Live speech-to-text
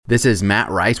This is Matt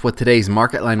Rice with today's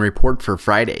Market Line report for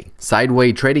Friday.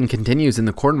 Sideway trading continues in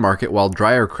the corn market while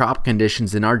drier crop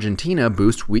conditions in Argentina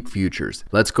boost wheat futures.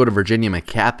 Let's go to Virginia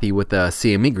McCarthy with the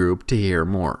CME Group to hear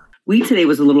more. Wheat today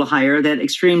was a little higher. That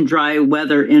extreme dry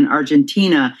weather in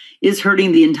Argentina is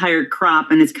hurting the entire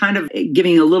crop, and it's kind of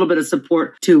giving a little bit of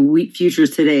support to wheat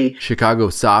futures today. Chicago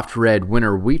soft red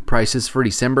winter wheat prices for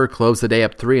December closed the day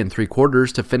up 3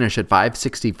 3/4 to finish at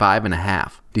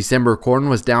 $565.5. December corn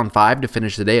was down 5 to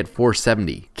finish the day at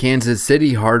 $470. Kansas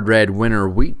City hard red winter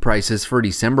wheat prices for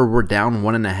December were down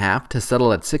 1.5 to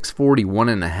settle at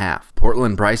 $641.5.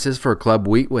 Portland prices for club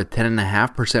wheat with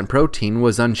 10.5% protein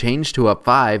was unchanged to up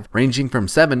 5, ranging from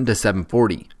 $7 to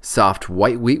 $740. Soft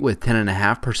white wheat with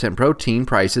 10.5% protein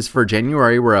prices for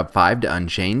January were up 5 to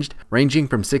unchanged, ranging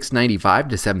from $695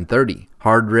 to $730.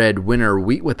 Hard red winter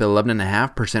wheat with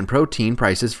 11.5% protein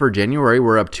prices for January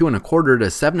were up 2 1/4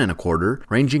 to 7 1/4,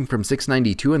 ranging from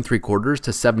 $692 3/4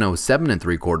 to $707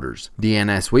 3/4.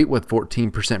 DNS wheat with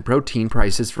 14% protein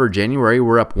prices for January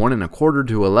were up 1 1/4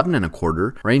 to 11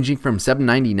 1/4, ranging from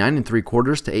 $799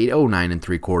 3/4 to $809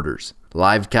 3/4.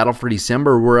 Live cattle for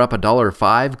December were up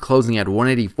 $1.05, closing at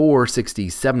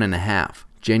 $184.67.5.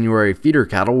 January feeder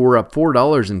cattle were up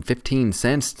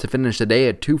 $4.15 to finish the day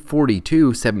at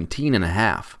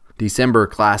 $242.17.5. December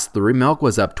Class 3 milk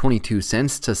was up 22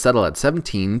 cents to settle at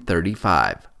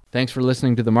 $17.35. Thanks for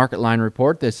listening to the Market Line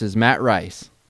Report. This is Matt Rice.